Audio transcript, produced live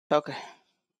Okay.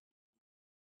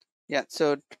 Yeah.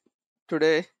 So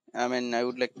today, I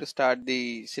would like to start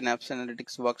the Synapse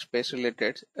Analytics workspace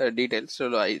related details.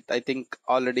 So I think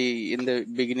already in the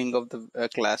beginning of the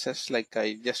classes, like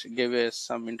I just gave us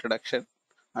some introduction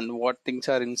on what things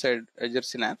are inside Azure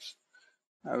Synapse.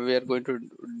 We are going to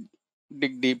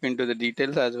dig deep into the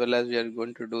details, as well as we are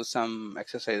going to do some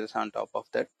exercises on top of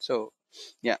that. So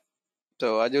yeah.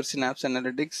 So Azure Synapse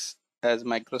Analytics, as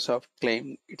Microsoft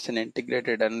claimed, it's an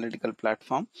integrated analytical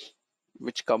platform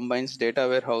which combines data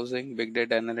warehousing, big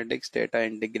data analytics, data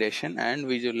integration, and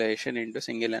visualization into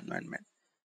single environment.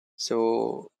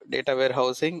 So data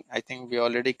warehousing, I think we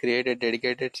already created a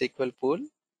dedicated SQL pool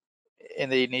in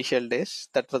the initial days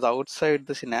that was outside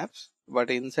the Synapse, but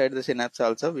inside the Synapse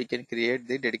also we can create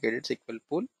the dedicated SQL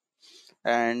pool.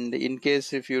 And in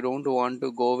case if you don't want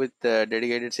to go with the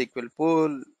dedicated SQL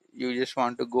pool, you just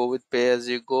want to go with pay as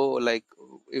you go. Like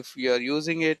if you are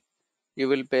using it, you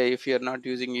will pay. If you're not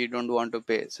using, you don't want to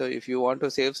pay. So if you want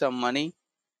to save some money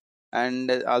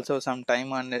and also some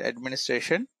time on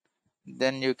administration,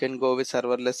 then you can go with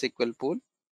serverless SQL pool.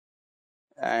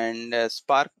 And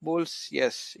Spark pools,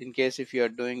 yes, in case if you are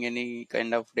doing any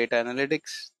kind of data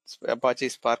analytics, Apache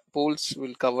Spark pools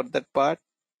will cover that part.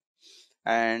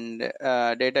 And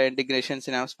data integration,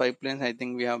 Synapse pipelines, I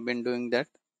think we have been doing that.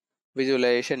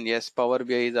 Visualization, yes, Power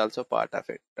BI is also part of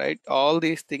it, right? All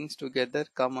these things together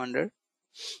come under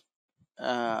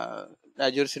uh,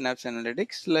 Azure Synapse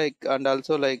Analytics. Like, and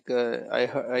also like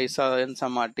I saw in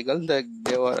some articles that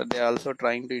they also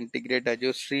trying to integrate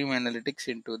Azure Stream Analytics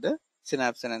into the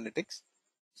Synapse Analytics,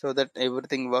 so that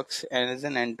everything works as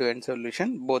an end-to-end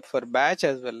solution, both for batch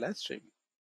as well as streaming.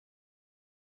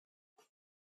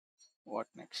 What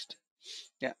next?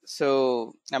 Yeah,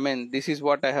 so this is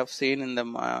what I have seen in the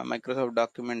Microsoft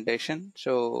documentation.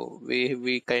 So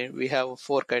we have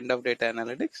four kind of data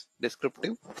analytics: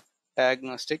 descriptive,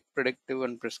 diagnostic, predictive,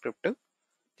 and prescriptive.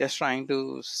 Just trying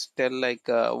to tell like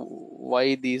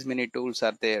why these many tools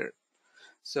are there.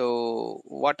 So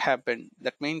what happened?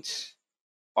 That means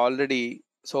already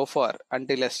so far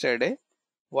until yesterday,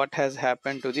 what has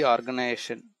happened to the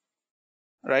organization,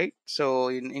 right? So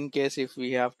in case if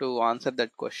we have to answer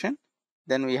that question,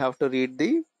 then we have to read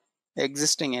the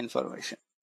existing information,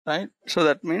 right? So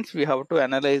that means we have to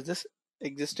analyze this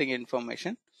existing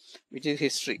information, which is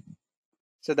history.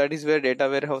 So that is where data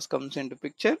warehouse comes into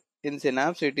picture. In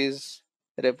Synapse, it is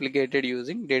replicated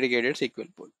using dedicated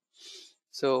SQL pool.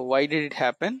 So why did it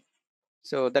happen?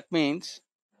 So that means,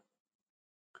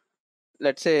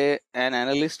 let's say an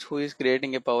analyst who is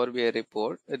creating a Power BI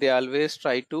report, they always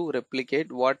try to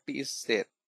replicate what is there,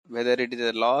 whether it is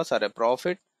a loss or a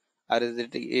profit, or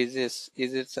is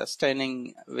it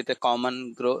sustaining with a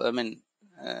common growth,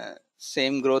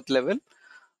 same growth level,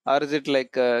 or is it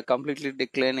like completely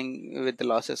declining with the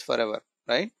losses forever,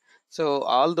 right? So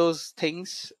all those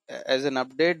things, as an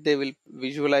update, they will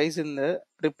visualize in the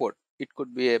report. It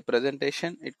could be a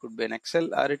presentation, it could be an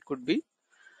Excel, or it could be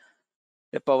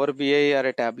a Power BI or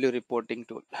a Tableau reporting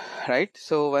tool, right?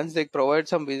 So once they provide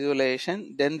some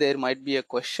visualization, then there might be a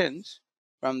questions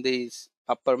from these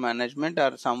upper management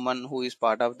or someone who is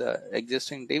part of the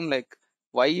existing team, like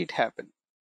why it happened.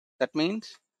 That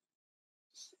means,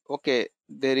 okay,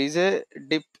 there is a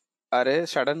dip or a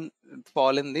sudden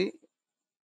fall in the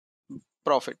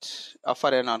profits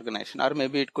for an organization, or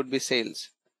maybe it could be sales.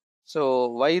 So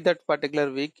why that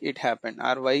particular week it happened,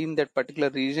 or why in that particular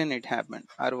region it happened,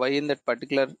 or why in that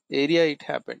particular area it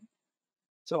happened.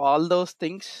 So all those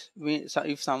things,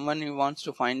 if someone wants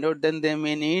to find out, then they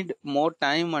may need more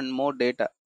time and more data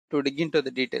to dig into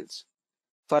the details.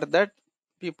 For that,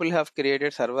 people have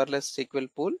created serverless SQL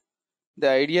pool. The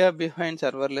idea behind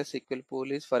serverless SQL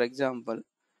pool is, for example,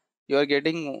 you are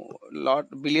getting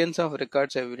billions of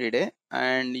records every day,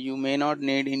 and you may not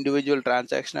need individual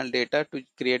transactional data to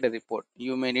create a report.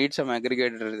 You may need some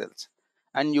aggregated results,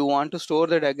 and you want to store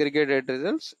that aggregated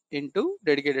results into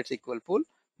dedicated SQL pool,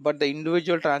 but the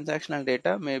individual transactional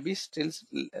data may be still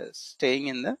staying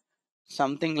in the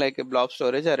something like a blob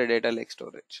storage or a data lake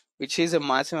storage, which is a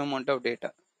massive amount of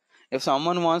data. If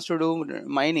someone wants to do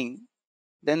mining,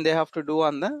 then they have to do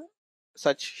on the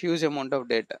such huge amount of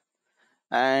data.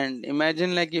 And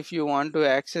imagine, like, if you want to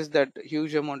access that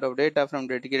huge amount of data from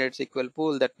dedicated SQL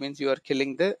pool, that means you are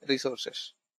killing the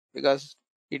resources, because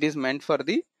it is meant for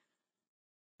the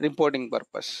reporting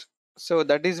purpose. So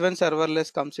that is when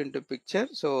serverless comes into picture.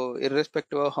 So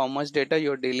irrespective of how much data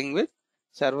you're dealing with,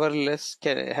 serverless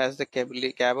has the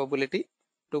capability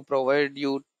to provide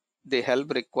you the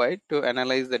help required to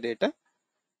analyze the data,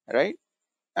 right?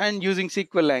 And using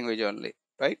SQL language only,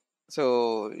 right?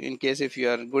 So in case if you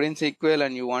are good in SQL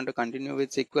and you want to continue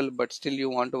with SQL, but still you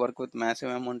want to work with massive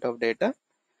amount of data,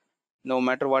 no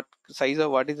matter what is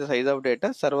the size of data,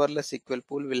 serverless SQL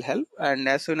pool will help. And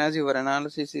as soon as your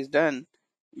analysis is done,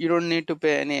 you don't need to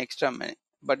pay any extra money.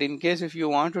 But in case if you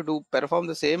want to perform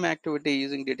the same activity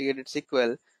using dedicated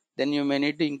SQL, then you may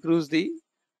need to increase the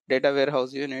data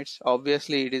warehouse units.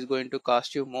 Obviously, it is going to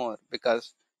cost you more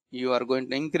because you are going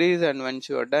to increase, and once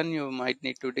you are done, you might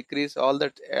need to decrease. All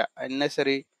that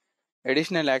unnecessary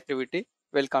additional activity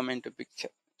will come into picture.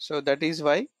 So that is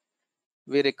why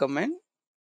we recommend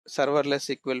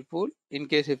serverless SQL pool in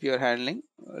case if you are handling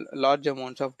large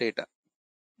amounts of data,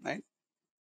 right?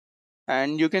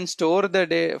 And you can store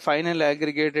the final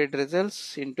aggregated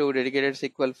results into dedicated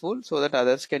SQL pool so that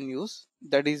others can use.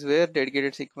 That is where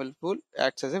dedicated SQL pool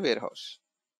acts as a warehouse.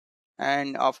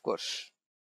 And of course,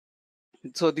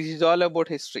 so this is all about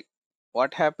history.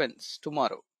 What happens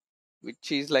tomorrow,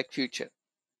 which is like future.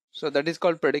 So that is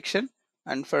called prediction.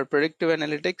 And for predictive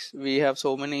analytics, we have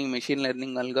so many machine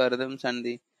learning algorithms and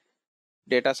the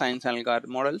data science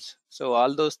algorithm models. So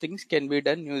all those things can be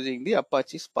done using the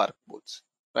Apache Spark pools,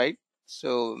 right?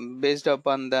 So based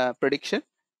upon the prediction,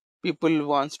 people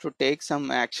wants to take some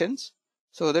actions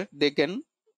so that they can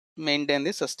maintain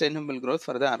the sustainable growth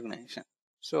for the organization.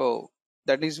 So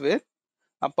that is where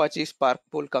Apache Spark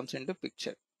pool comes into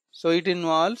picture. So it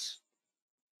involves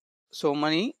so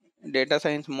many data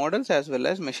science models as well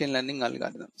as machine learning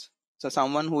algorithms. So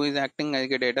someone who is acting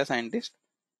like a data scientist,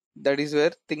 that is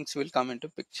where things will come into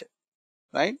picture,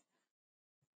 right?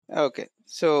 Okay,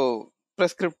 so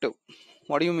prescriptive.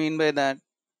 What do you mean by that?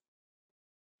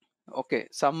 Okay,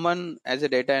 someone as a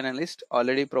data analyst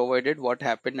already provided what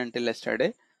happened until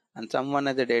yesterday, and someone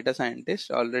as a data scientist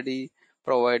already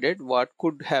provided what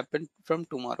could happen from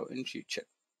tomorrow in future,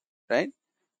 right?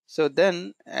 So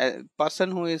then a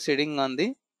person who is sitting on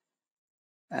the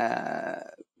uh,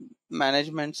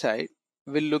 management side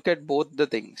will look at both the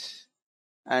things.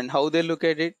 And how they look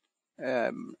at it,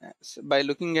 by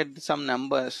looking at some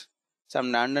numbers,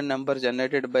 some random number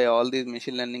generated by all these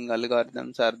machine learning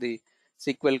algorithms or the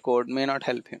SQL code may not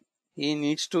help him. He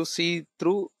needs to see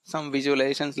through some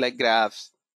visualizations like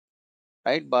graphs,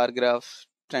 right? Bar graphs,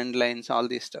 trend lines, all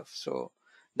this stuff. So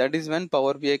that is when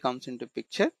Power BI comes into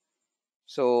picture.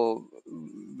 So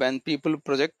when people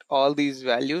project all these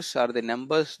values or the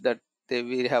numbers that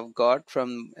we have got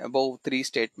from above three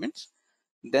statements,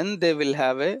 then they will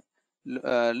have a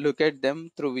look at them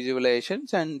through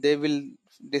visualizations, and they will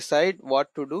decide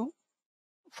what to do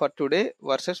for today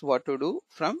versus what to do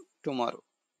from tomorrow.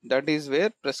 That is where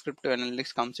prescriptive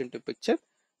analytics comes into picture,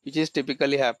 which is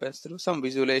typically happens through some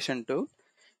visualization tool.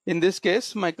 In this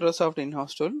case, Microsoft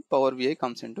in-house tool Power BI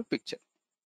comes into picture,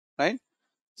 right?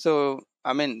 So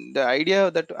I mean, the idea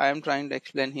that I am trying to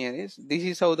explain here is this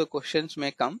is how the questions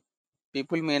may come.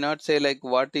 People may not say like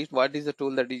what is the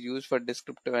tool that is used for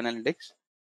descriptive analytics.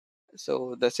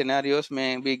 So the scenarios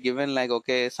may be given like,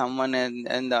 okay, someone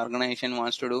in the organization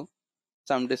wants to do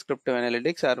some descriptive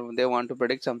analytics, or they want to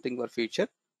predict something for future.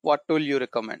 What tool you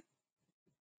recommend?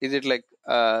 Is it like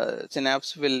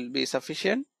Synapse will be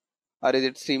sufficient, or is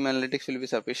it Stream Analytics will be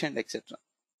sufficient, etc.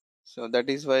 So that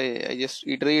is why I just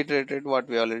reiterated what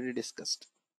we already discussed.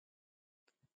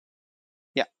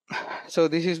 Yeah. So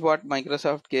this is what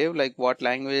Microsoft gave, like what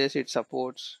languages it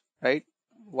supports, right?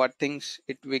 What things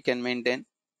it we can maintain.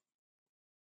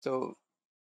 So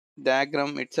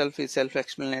diagram itself is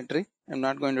self-explanatory. I'm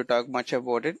not going to talk much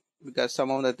about it because some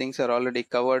of the things are already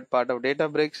covered part of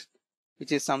Databricks,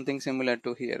 which is something similar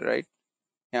to here, right?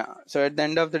 Yeah. So at the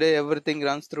end of the day, everything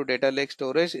runs through data lake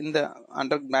storage. In the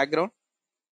under background,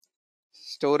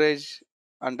 storage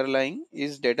underlying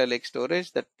is data lake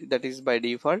storage. That is by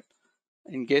default.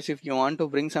 In case if you want to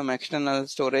bring some external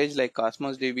storage like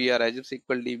Cosmos DB or Azure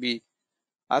SQL DB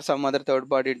or some other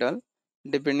third-party tool,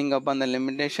 depending upon the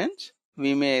limitations,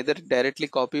 we may either directly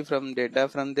copy from data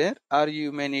from there, or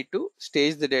you may need to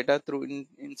stage the data through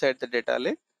inside the data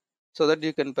lake so that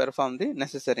you can perform the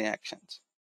necessary actions,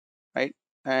 right?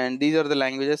 And these are the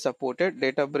languages supported.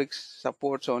 Databricks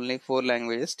supports only 4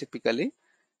 languages typically: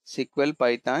 SQL,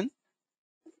 Python,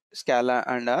 Scala,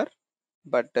 and R.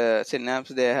 But Synapse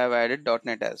they have added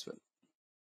 .NET as well,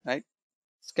 right?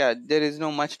 There is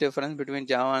no much difference between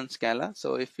Java and Scala.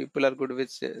 So if people are good with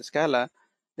Scala,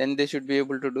 then they should be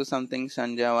able to do some things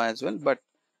on Java as well. But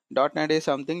 .NET is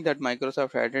something that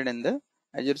Microsoft added in the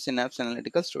Azure Synapse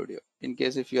Analytical Studio in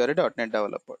case if you are a .NET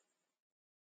developer,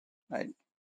 right?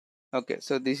 Okay,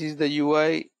 so this is the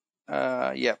UI.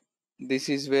 Yeah, this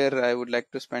is where I would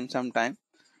like to spend some time.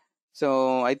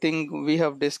 So I think we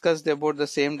have discussed about the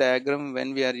same diagram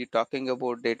when we are talking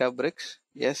about Databricks.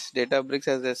 Yes, Databricks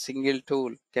as a single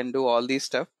tool can do all these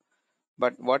stuff.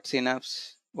 But what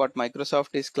Microsoft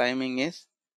is claiming is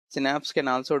Synapse can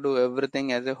also do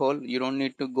everything as a whole. You don't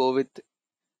need to go with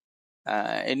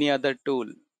any other tool.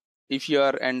 If you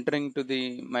are entering to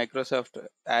the Microsoft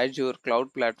Azure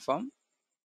cloud platform,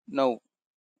 no,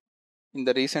 in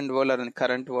the recent world or in the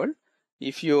current world,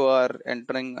 if you are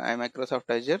entering Microsoft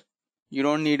Azure, you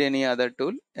don't need any other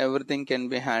tool. Everything can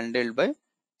be handled by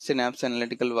Synapse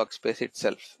Analytical Workspace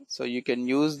itself. So you can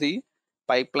use the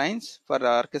pipelines for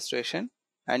orchestration,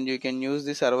 and you can use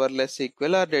the serverless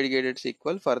SQL or dedicated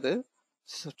SQL for the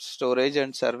storage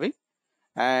and serving,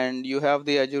 and you have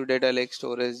the Azure Data Lake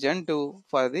Storage Gen 2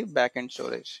 for the backend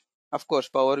storage. Of course,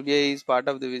 Power BI is part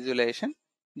of the visualization.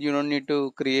 You don't need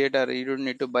to create or you don't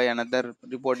need to buy another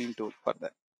reporting tool for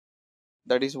that.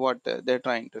 That is what they're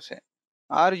trying to say.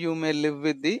 Or you may live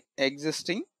with the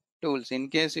existing tools. In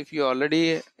case if you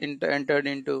already entered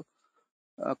into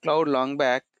cloud long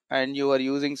back and you are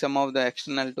using some of the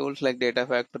external tools like Data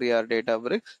Factory or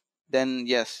Databricks, then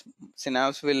yes,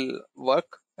 Synapse will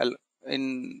work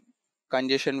in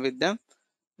conjunction with them.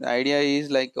 The idea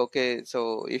is like, okay,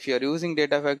 so if you're using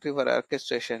Data Factory for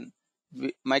orchestration,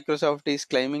 Microsoft is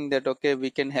claiming that, okay, we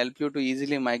can help you to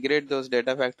easily migrate those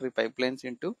Data Factory pipelines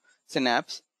into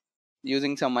Synapse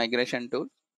using some migration tool.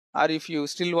 Or if you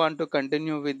still want to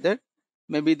continue with that,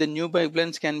 maybe the new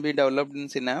pipelines can be developed in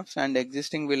Synapse and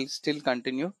existing will still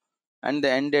continue, and the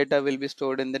end data will be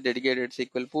stored in the dedicated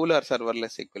SQL pool or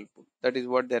serverless SQL pool. That is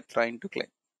what they're trying to claim.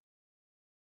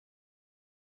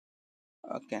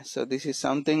 Okay, so this is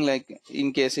something like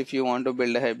in case if you want to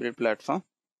build a hybrid platform.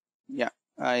 Yeah,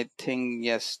 I think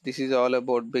yes, this is all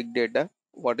about big data.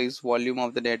 What is volume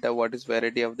of the data? What is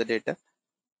variety of the data?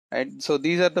 Right. So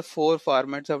these are the four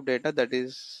formats of data that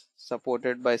is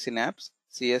supported by Synapse: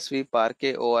 CSV,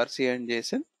 Parquet, ORC, and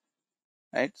JSON.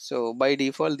 Right. So by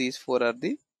default, these four are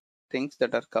the things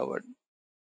that are covered.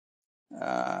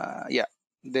 Yeah,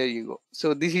 there you go.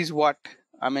 So this is what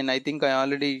I mean. I think I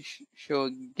already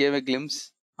gave a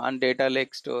glimpse on data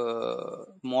lakes to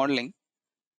modeling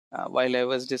while I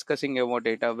was discussing about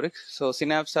Databricks. So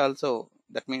Synapse also,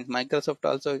 that means Microsoft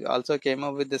also came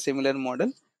up with the similar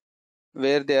model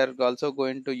where they are also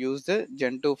going to use the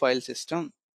Gen 2 file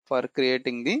system for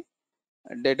creating the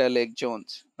data lake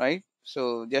zones, right?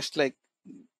 So just like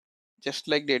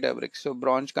Databricks. So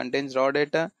bronze contains raw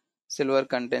data, silver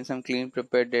contains some clean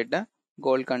prepared data,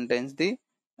 gold contains the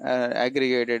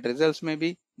aggregated results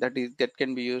maybe that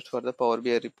can be used for the Power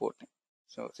BI reporting.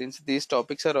 So since these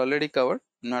topics are already covered,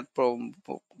 not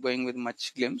going with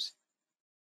much glimpse.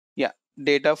 Yeah,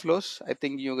 data flows. I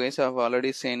think you guys have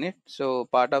already seen it. So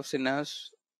part of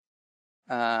Synapse,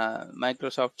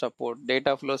 Microsoft support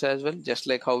data flows as well, just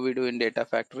like how we do in Data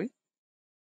Factory.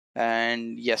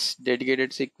 And yes,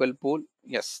 dedicated SQL pool.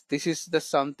 Yes, this is the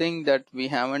something that we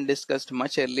haven't discussed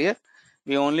much earlier.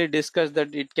 We only discussed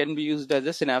that it can be used as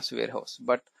a Synapse warehouse,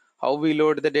 but how we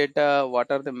load the data,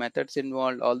 what are the methods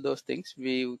involved, all those things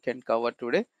we can cover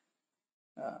today.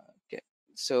 Okay,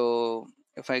 so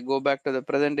if I go back to the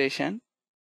presentation,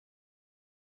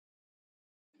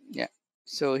 yeah.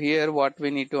 So here what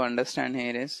we need to understand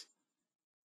here is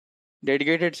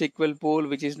dedicated SQL pool,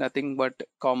 which is nothing but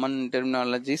common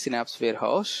terminology Synapse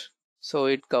warehouse. So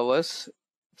it covers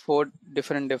four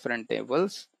different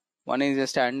tables. One is a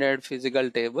standard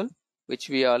physical table, which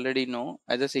we already know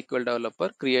as a SQL developer: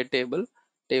 create table,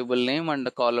 table name, and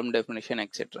the column definition,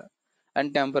 etc.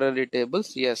 And temporary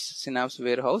tables, yes, Synapse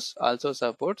warehouse also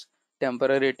supports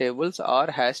temporary tables or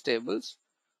hash tables.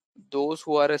 Those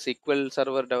who are a SQL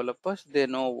server developers, they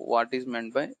know what is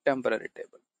meant by temporary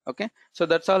table. Okay, so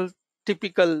that's all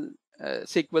typical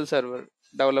SQL server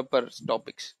developers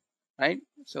topics, right?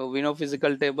 So we know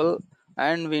physical table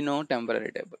and we know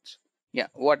temporary tables. Yeah,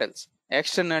 what else?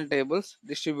 External tables,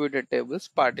 distributed tables,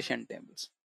 partition tables.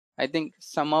 I think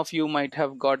some of you might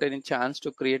have got any chance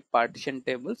to create partition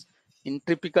tables in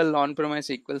typical on-premise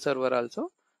SQL server.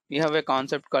 Also we have a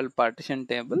concept called partition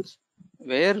tables,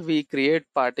 where we create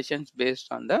partitions based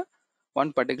on the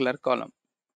one particular column.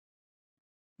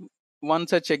 One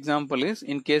such example is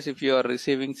in case if you are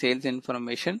receiving sales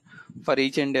information for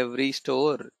each and every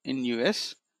store in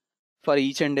US for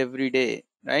each and every day,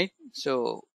 right?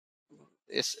 So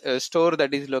it's a store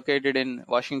that is located in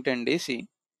Washington DC,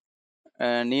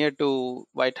 near to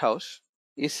White House,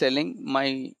 is selling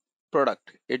my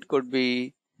product. It could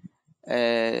be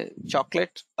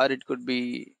chocolate or it could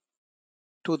be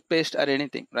toothpaste or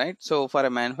anything, right? So for a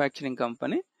manufacturing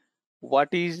company, what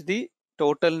is the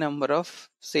total number of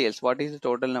sales? What is the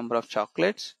total number of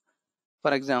chocolates?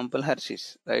 For example,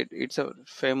 Hershey's, right? It's a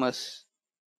famous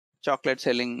chocolate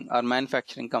selling or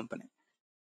manufacturing company.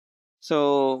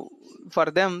 So for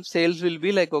them, sales will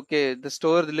be like, okay, the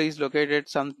store is located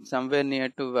somewhere near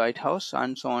to White House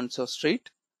and so on so street,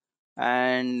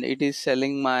 and it is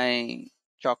selling my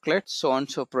chocolate so and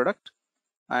so product,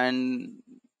 and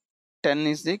 10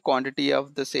 is the quantity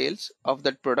of the sales of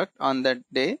that product on that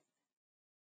day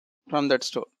from that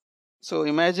store. So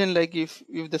imagine like if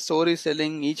the store is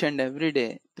selling each and every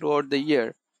day throughout the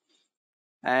year,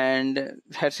 and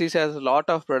Hershey's has a lot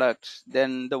of products,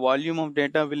 then the volume of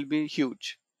data will be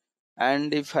huge.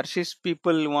 And if Hershey's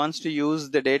people wants to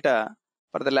use the data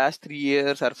for the last 3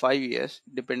 years or 5 years,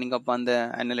 depending upon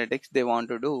the analytics they want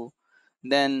to do,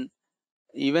 then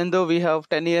even though we have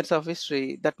 10 years of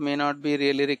history, that may not be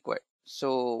really required.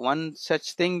 So one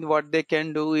such thing what they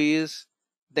can do is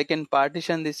they can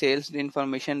partition the sales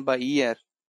information by year,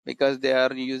 because they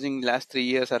are using last 3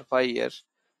 years or 5 years.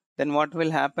 Then what will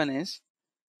happen is,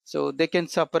 so they can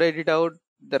separate it out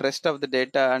the rest of the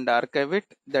data and archive it.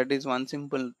 That is one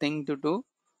simple thing to do.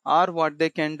 Or what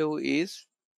they can do is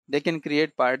they can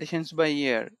create partitions by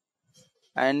year,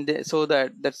 and so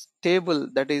that that table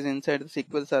that is inside the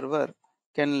SQL server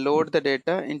can load the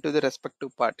data into the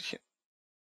respective partition.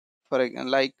 For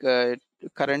like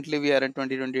currently we are in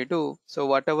 2022, so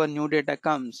whatever new data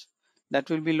comes, that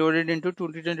will be loaded into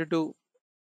 2022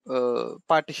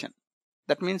 partition.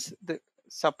 That means the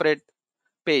separate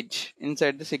page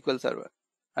inside the SQL server,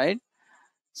 right?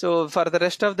 So for the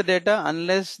rest of the data,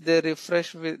 unless they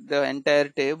refresh with the entire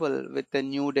table with the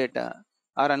new data,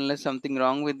 or unless something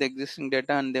wrong with the existing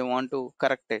data and they want to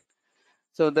correct it,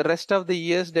 so the rest of the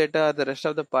year's data, the rest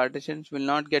of the partitions will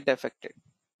not get affected.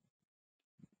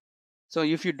 So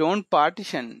if you don't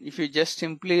partition, if you just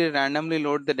simply randomly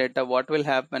load the data, what will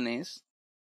happen is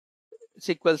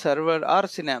SQL Server or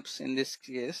Synapse in this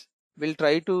case will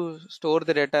try to store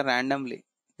the data randomly.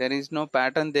 There is no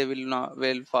pattern they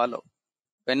will follow.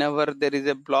 Whenever there is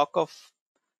a block of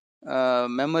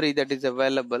memory that is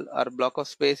available or block of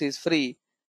space is free,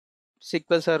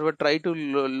 SQL Server try to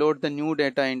load the new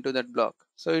data into that block.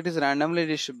 So it is randomly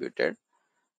distributed.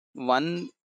 One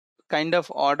kind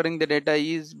of ordering the data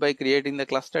is by creating the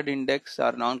clustered index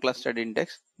or non-clustered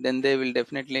index. Then they will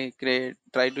definitely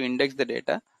try to index the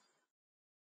data.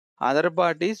 Other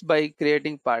part is by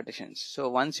creating partitions. So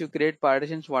once you create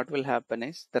partitions, what will happen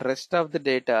is the rest of the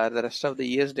data, or the rest of the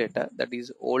year's data, that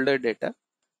is older data,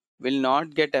 will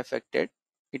not get affected.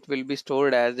 It will be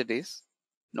stored as it is.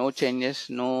 No changes,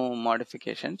 no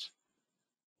modifications.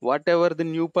 Whatever the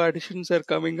new partitions are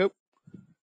coming up,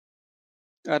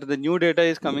 or the new data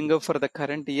is coming up for the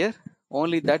current year,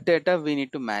 only that data we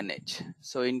need to manage.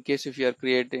 So in case if you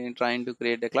are trying to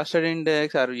create a clustered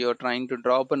index, or you're trying to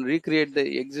drop and recreate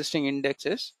the existing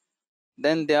indexes,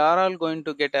 then they are all going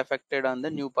to get affected on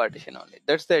the new partition only.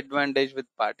 That's the advantage with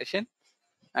partition.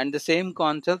 And the same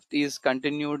concept is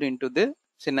continued into the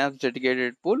Synapse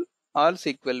dedicated pool or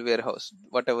SQL warehouse,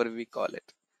 whatever we call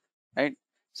it, right?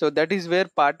 So that is where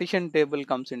partition table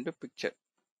comes into picture,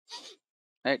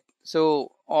 right?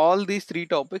 So all these three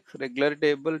topics, regular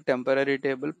table, temporary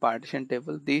table, partition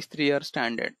table, these three are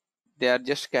standard. They are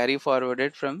just carry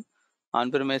forwarded from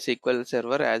on-premise SQL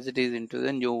server as it is into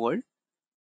the new world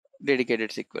dedicated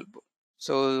SQL book.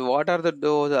 So what are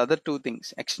those other two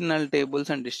things? External tables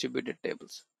and distributed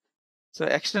tables. So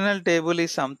external table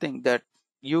is something that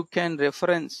you can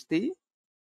reference the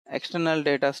external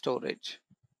data storage.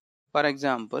 For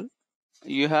example,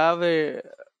 you have a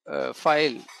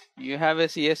file, you have a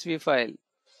CSV file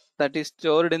that is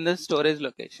stored in the storage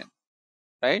location,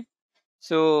 right?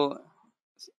 So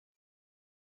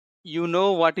you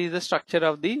know what is the structure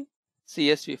of the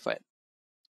CSV file.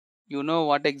 You know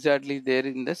what exactly is there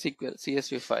in the SQL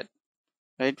CSV file,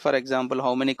 right? For example,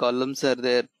 how many columns are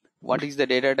there? What is the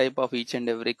data type of each and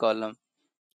every column?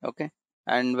 Okay,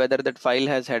 and whether that file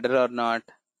has header or not.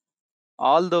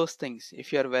 All those things,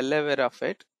 if you are well aware of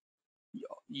it,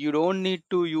 you don't need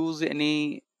to use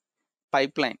any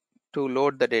pipeline to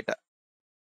load the data.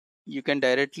 You can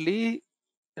directly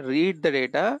read the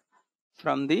data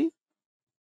from the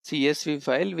CSV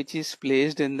file, which is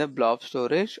placed in the blob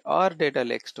storage or data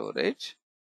lake storage,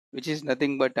 which is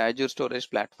nothing but Azure storage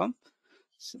platform,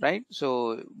 right?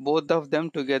 So both of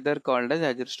them together called as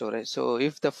Azure storage. So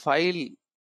if the file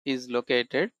is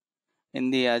located in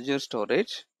the Azure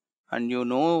storage, and you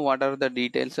know what are the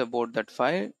details about that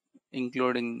file,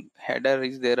 including header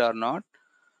is there or not,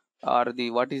 or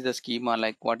the what is the schema,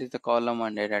 like what is the column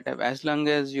and data type, as long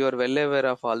as you are well aware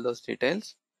of all those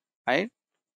details, right?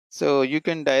 So you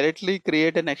can directly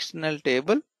create an external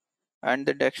table, and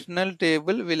the external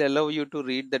table will allow you to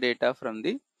read the data from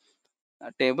the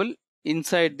table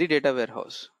inside the data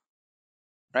warehouse,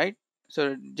 right?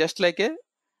 So just like a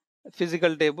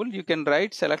physical table, you can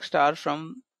write select star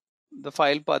from the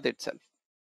file path itself.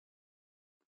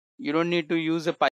 You don't need to use a